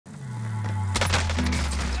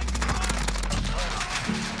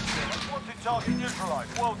Target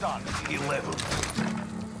neutralized. Well done. 11.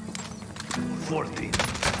 14.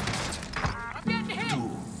 I'm getting hit. 2.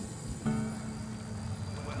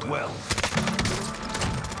 12.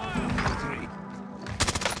 3.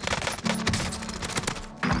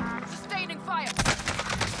 Sustaining fire.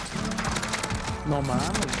 No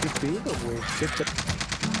mames, qué pido, güey.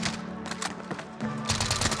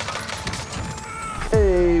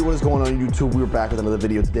 Hey, what is going on YouTube? We're back with another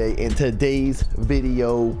video today. In today's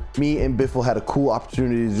video, me and Biffle had a cool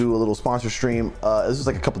opportunity to do a little sponsor stream. This was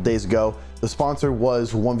like a couple days ago. The sponsor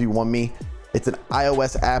was 1v1me. It's an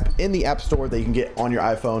iOS app in the App Store that you can get on your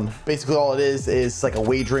iPhone. Basically, all it is like a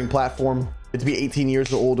wagering platform. It's to be 18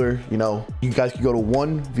 years or older. You know, you guys can go to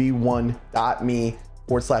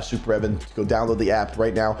 1v1.me/SuperEvan to go download the app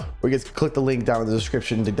right now, or you guys can click the link down in the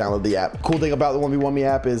description to download the app. Cool thing about the 1v1me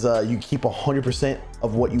app is you keep 100%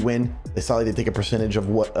 of what you win. It's not like they take a percentage of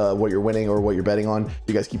what you're winning or what you're betting on.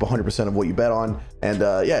 You guys keep 100% of what you bet on, and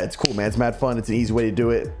yeah, it's cool, man. It's mad fun. It's an easy way to do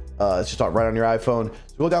it. It's just right on your iPhone.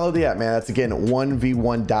 So go download the app, man. That's again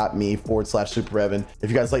 1v1.me/SuperEvan.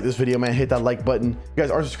 If you guys like this video, man, hit that like button. If you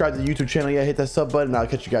guys are subscribed to the YouTube channel, yeah, hit that sub button. I'll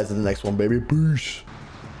catch you guys in the next one, baby. Peace.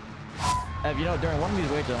 If you know, during one of these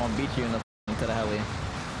wages, I'm gonna beat you in the to the heli.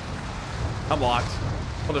 I'm locked.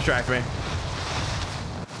 Don't distract me.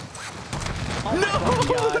 Oh no!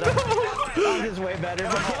 God. That is way better.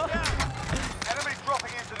 Enemies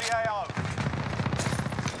dropping into the AO.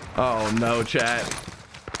 Oh no, chat.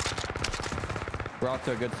 We're off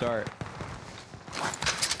to a good start.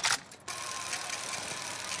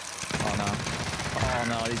 Oh no. Oh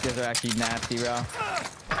no, these guys are actually nasty, bro.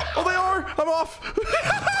 Oh, they are! I'm off!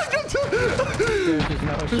 There's just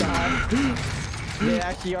no shot. They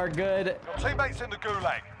actually are good. Your teammates in the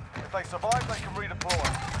gulag. If they survive, they can redeploy.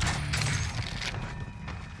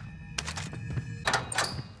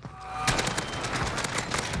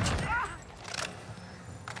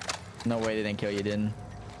 No way they didn't kill you, didn't.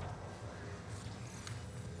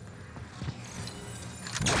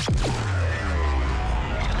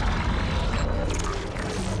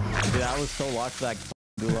 Dude, I was so locked to that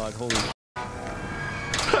gulag. Holy shit.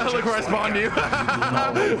 Look where I spawned you.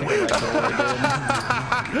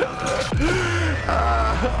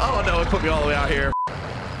 Oh no, it put me all the way out here.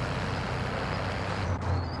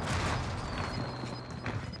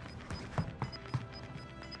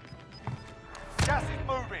 Gas is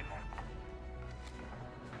moving.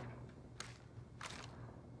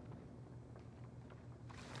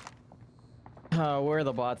 Where are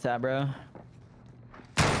the bots at, bro?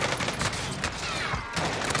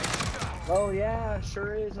 Oh yeah,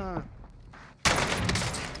 sure is, huh?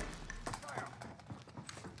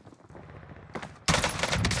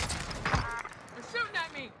 They're shooting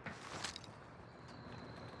at me.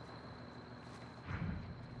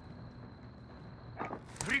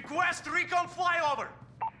 Request recon flyover.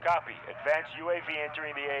 Copy. Advanced UAV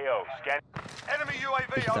entering the AO. Scan. Enemy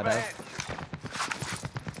UAV overhead.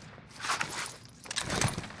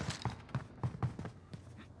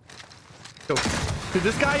 Dude,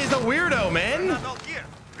 this guy is a weirdo, man.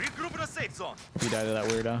 Regroup in a safe zone. You died to that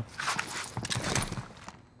weirdo.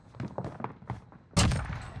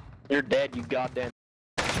 You're dead, you goddamn.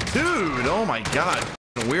 Dude, oh my god.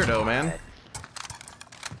 Weirdo, man.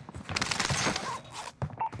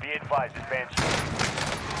 Be advised, advance.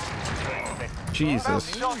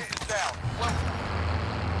 Jesus. Target is down. Well,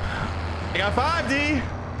 I got 5D.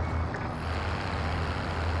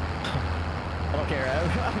 I don't care.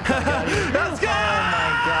 Let's go! Oh my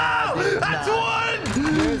god. Dude, That's nah. one!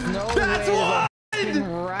 There's no That's way one! there's a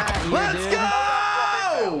rat here, Let's dude. go!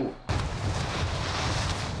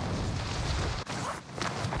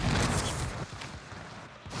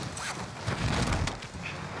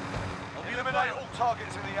 eliminate all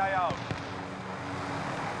targets in the AO.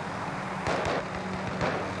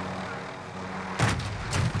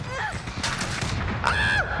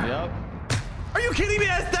 Yep. Are you kidding me?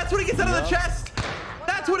 That's what he gets out of the chest.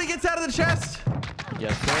 That's what he gets out of the chest.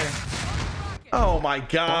 Yes, sir. Oh my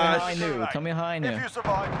Tell me how I gosh. knew. Tell me how I knew. If you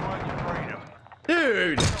survive, you earn your freedom.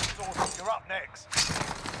 Dude. You're up next.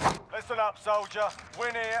 Listen up, soldier.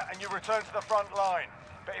 Win here and you return to the front line.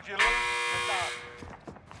 But if you lose, you're done.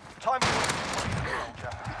 Time to win,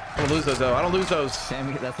 soldier. I don't lose those though. I don't lose those.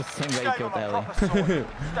 Sammy, that's the same guy you Gave killed him a Ellie. proper sword.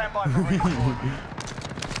 Stand by for redeploy.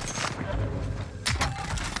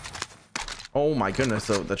 Oh my goodness,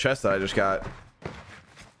 the chest that I just got.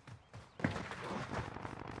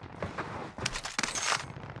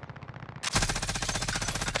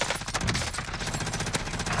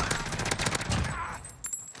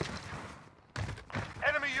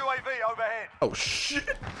 Enemy UAV overhead. Oh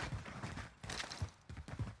shit.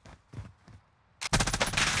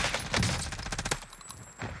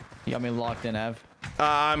 You got me locked in, Ev.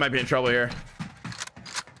 I might be in trouble here.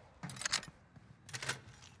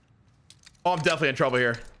 Oh, I'm definitely in trouble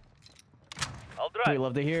here. We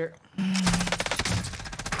love to hear.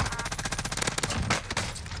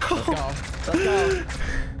 Let's go. Let's go.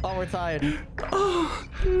 Oh, we're tired. Oh,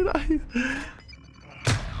 dude,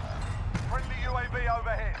 Friendly UAV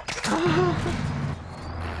overhead.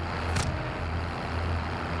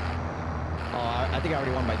 Oh, I think I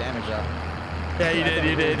already won by damage though. Yeah,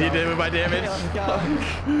 you did with my damage. Let's go.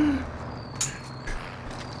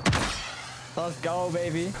 Let's go,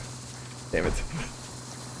 baby. Damn it.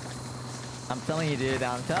 I'm telling you, dude.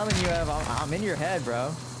 I'm telling you, Ev. I'm in your head,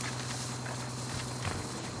 bro.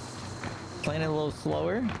 Playing it a little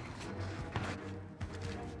slower.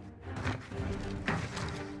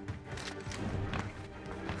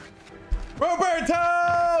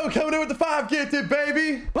 Roberto coming in with the 5 gifted,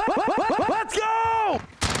 baby. Let's go.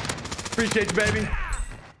 Appreciate you, baby.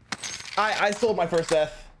 I sold my first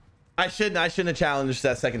death. I shouldn't have challenged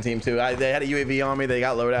that second team too. They had a UAV on me. They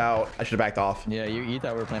got loaded out. I should have backed off. Yeah, you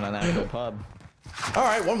thought we were playing on that actual pub. All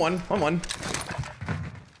right, 1-1.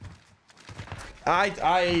 I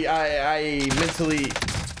mentally.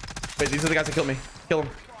 Wait, these are the guys that killed me. Kill them.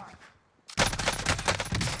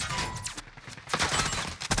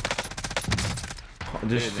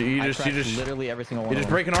 You just literally every single one. You're just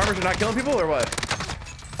breaking armors and not killing people, or what?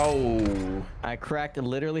 Oh. I cracked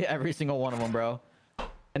literally every single one of them, bro.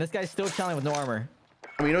 And this guy's still chilling with no armor.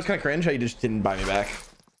 I mean, you know what's kind of cringe? How you just didn't buy me back.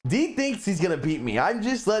 D thinks he's gonna beat me. I'm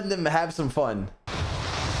just letting him have some fun.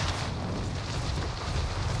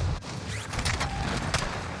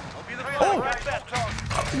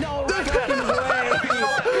 No fucking way.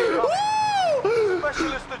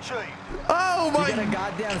 Specialist achieved. Oh my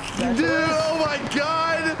goddamn specialist. dude, oh my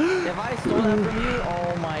god. If I stole that from you,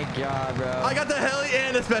 oh my god, bro. I got the heli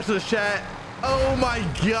and the specialist chat. Oh my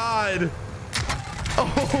god.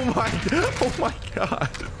 Oh my god.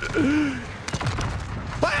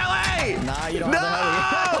 My heli! Nah, you don't no!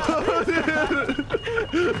 have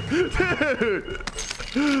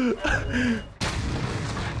Dude.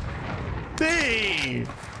 D.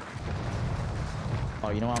 Oh,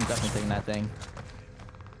 you know what? I'm definitely taking that thing.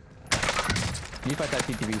 You fight that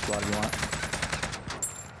TTV squad if you want.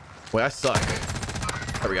 Wait, I suck.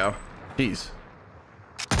 There we go. Jeez.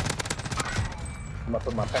 I'm gonna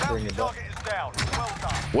put my pepper in your butt. Target is down. Well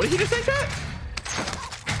done. What did he just say, chat?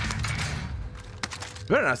 You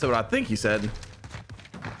better not say what I think he said.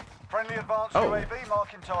 Friendly advanced Oh. UAV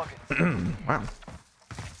marking targets. Wow.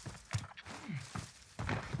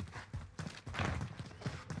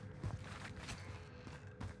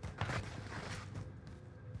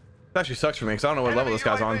 It actually sucks for me because I don't know what level this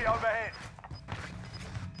guy's on. Enemy UAV overhead.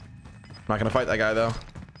 I'm not gonna fight that guy though.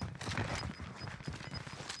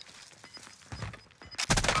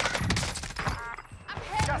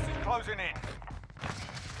 Gas is closing in.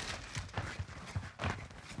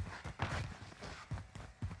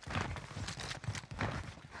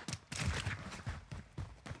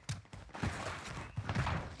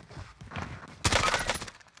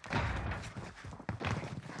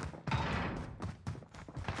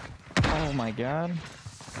 Oh my god. Enemy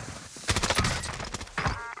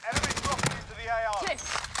dropping into the AR.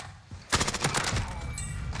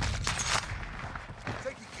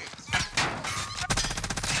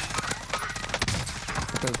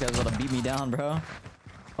 Those guys about to beat me down, bro.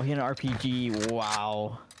 Oh, he had an RPG.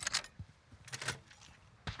 Wow.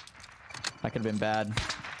 That could have been bad.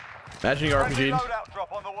 Imagine your Friendly RPG. loadout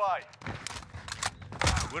drop on the way.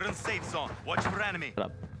 We're in safe zone. Watch for enemy. Shut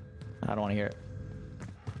up. I don't want to hear it.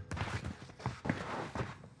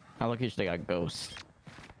 I look at they got ghosts.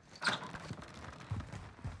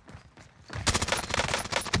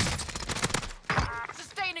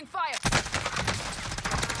 Sustaining fire.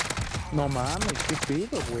 No mames, qué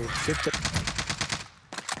pido, güey. ¿Qué te...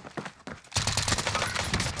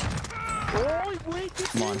 ¡Ay, güey! ¿Qué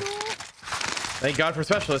Come on. pedo? Thank God for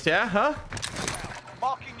specialists, yeah? Huh?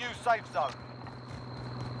 Marking new safe zone.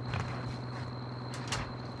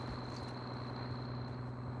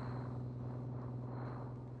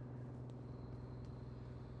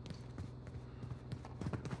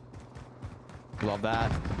 Love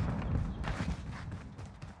that.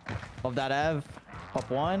 Love that, Ev. Up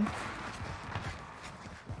one.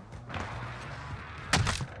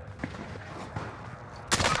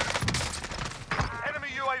 Enemy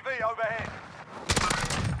UAV overhead.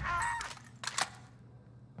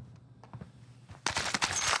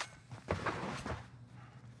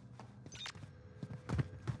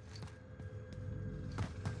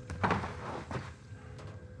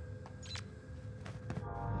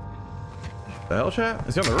 The hell, chat?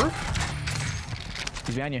 Is he on the roof?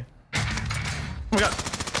 He's behind you. Oh my god.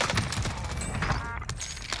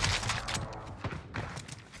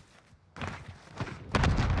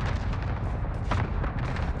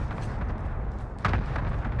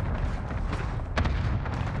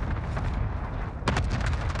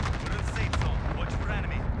 We're in safe zone. Watch for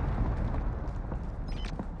enemy.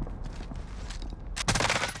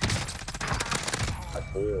 I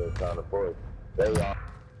feel it's on the board. They are.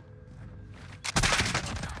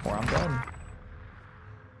 Or I'm done.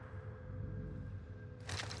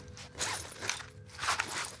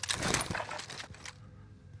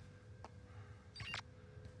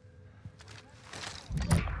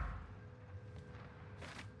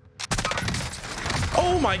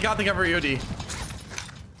 Oh my god, they got for EOD.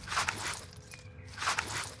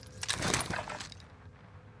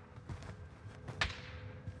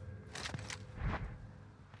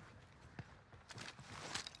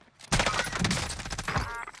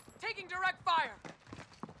 Taking direct fire.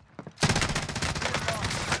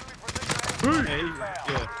 Yeah.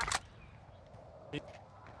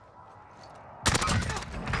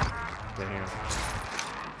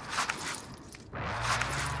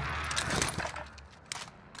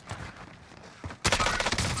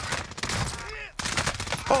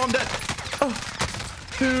 Oh, I'm dead. Oh,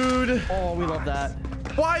 dude. Oh, we love that.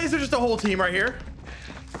 Why is there just a whole team right here?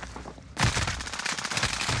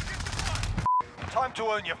 Time to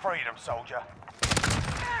earn your freedom, soldier.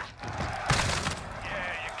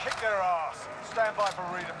 Yeah, you kicked their ass. Stand by for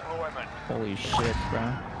redeployment. Holy shit,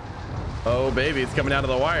 bro. Oh, baby, it's coming down to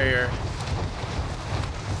the wire here.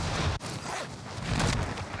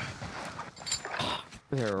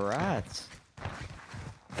 They're rats.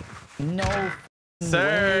 No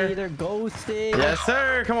Sir. way, they're ghosted. Yes,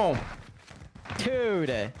 sir. Come on.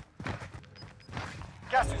 Dude.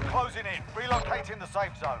 Gas is closing in. Relocating the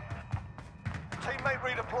safe zone. Teammate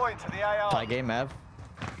redeploying to the AR. Tie game, Ev.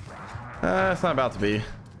 It's not about to be.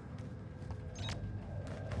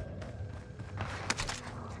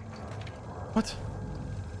 What?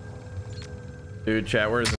 Dude,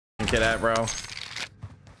 chat, where's the kid at, bro?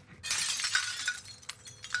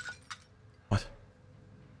 What?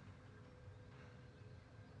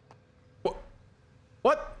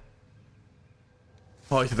 What?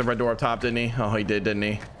 Oh, he hit the red door up top, didn't he? Oh, he did, didn't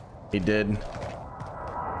he? He did. Bounty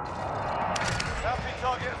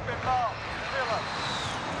target has been marked. Kill him.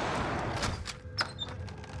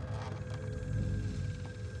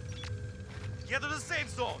 Get to the safe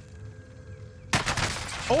zone.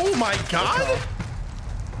 Oh my god!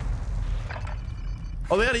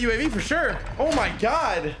 Oh, they had a UAV for sure. Oh my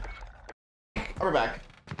god! We're back.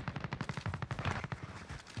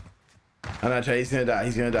 I'm not trying. He's gonna die.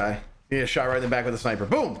 He's gonna die. He get shot right in the back with a sniper.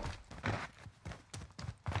 Boom!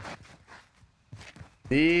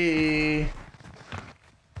 Hey,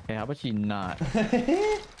 how about you not?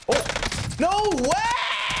 Oh! No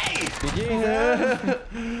way! GG's,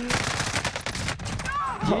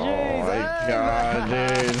 Oh my god,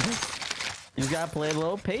 dude. You just gotta play a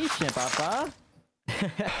little patient, papa.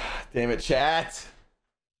 Damn it, chat.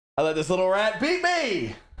 I let this little rat beat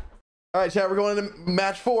me. All right, chat, we're going into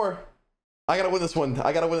match 4. I gotta win this one.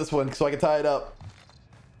 I gotta win this one so I can tie it up.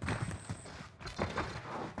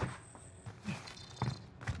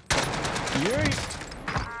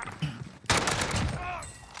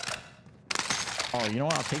 Oh, you know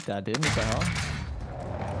what? I'll take that, dude. What the hell?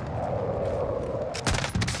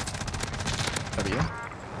 What are you?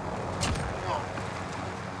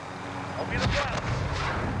 I'll be the ground.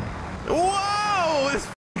 Whoa! This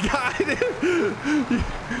guy,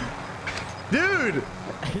 dude!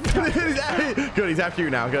 Good, he's after you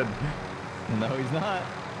now. Good. No, he's not.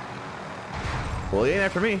 Well, he ain't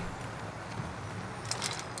after me.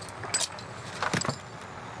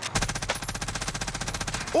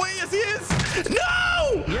 Wait, yes, he is!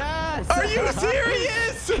 No! Yes! Are you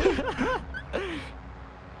serious?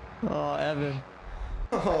 Oh, Evan.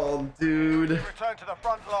 Oh, dude. Return to the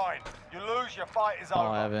front line. You lose, your fight is over.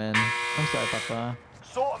 Oh, Evan. I'm sorry, papa.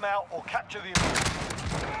 Sort them out or capture the objective.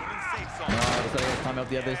 We're in safe zone. No, I was gonna climb up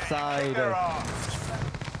the other Kick side. their ass.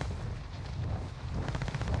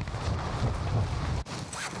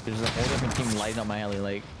 There's a whole different team lighting up my alley,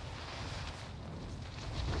 like.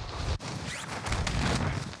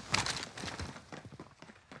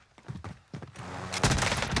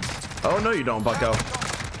 Oh, no, you don't, bucko.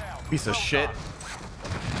 Piece of shit.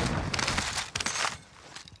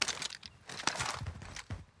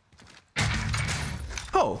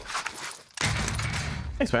 Oh.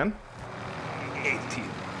 Thanks, man. 18.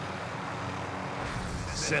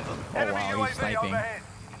 7. Oh, Enemy wow, he's UAV sniping. overhead.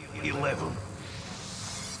 11.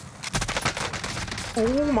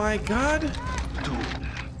 Oh, my God. 2.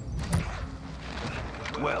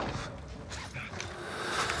 12.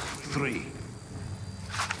 3.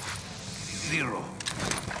 0.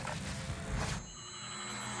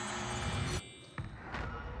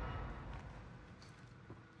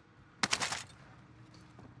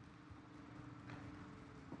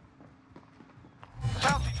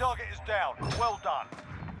 Bounty target is down. Well done.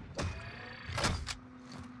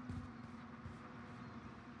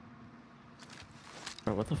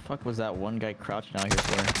 Bro, what the fuck was that one guy crouching out here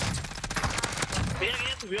for?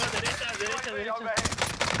 UAV overhead.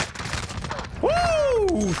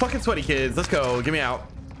 Woo! Fucking sweaty kids. Let's go. Get me out.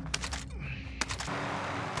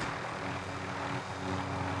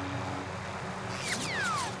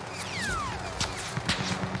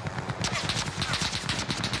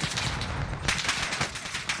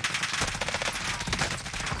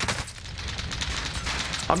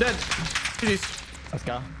 I'm dead. GG's. Let's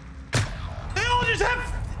go. They all just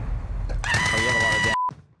have. Oh, you have a lot of damage.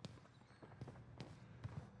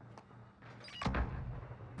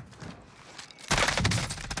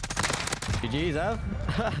 GG's, Ev.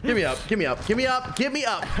 Give me up. Give me up. Give me up. Give me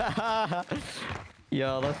up.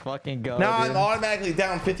 Yo, let's fucking go. Now dude. I'm automatically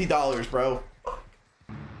down $50, bro.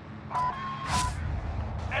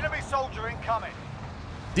 Enemy soldier incoming.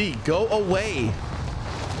 D, go away.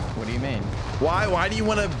 What do you mean? Why do you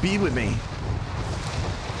want to be with me?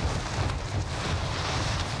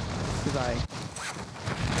 Because I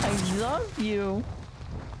love you.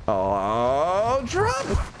 Oh, drop.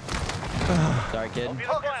 Sorry, kid.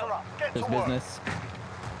 Targets are up. Get There's to work. business.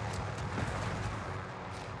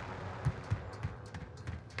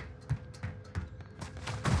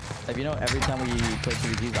 If you know, every time we play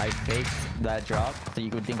CVGs, I faked that drop so you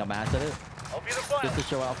would think I'm ass at it. I'll be the fire. Just to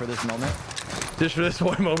show out for this moment. Just for this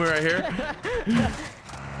one moment right here. 16.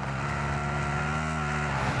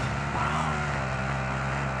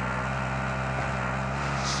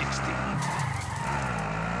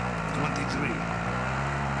 23.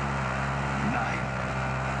 9.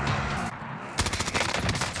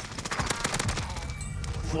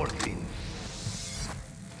 14.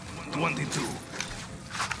 22.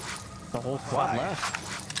 The whole squad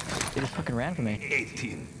left. They just fucking ran from me.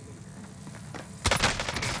 18.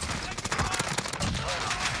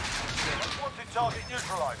 Wanted target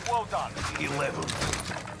neutralized. Well done. 11.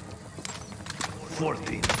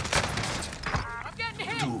 14. I'm getting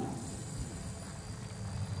hit. 2.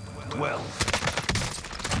 12.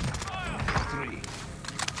 3.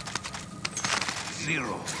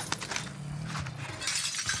 0.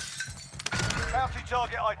 Bounty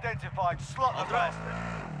target identified. Slot the bastard.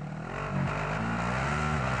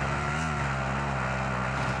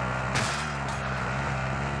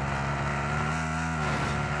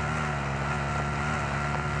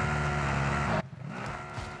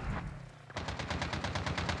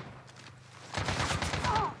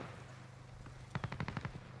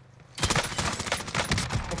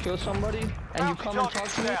 Kill somebody and you Bounty come and target talk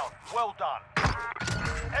is to me. down. Well done.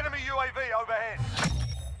 Enemy UAV overhead.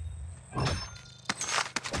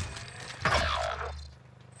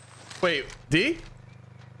 Wait, D?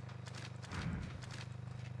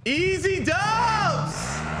 Easy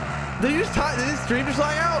dubs! Did you just did this stream just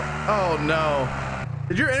lag out? Oh no.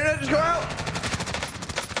 Did your internet just go out?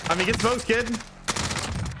 I mean, get smoked, kid.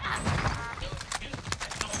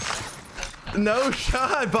 No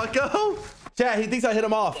shot, bucko. Chat, he thinks I hit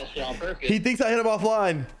him off. He thinks I hit him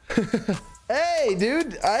offline. Hey,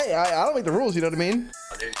 dude, I don't make the rules, you know what I mean?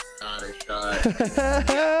 Not a shot.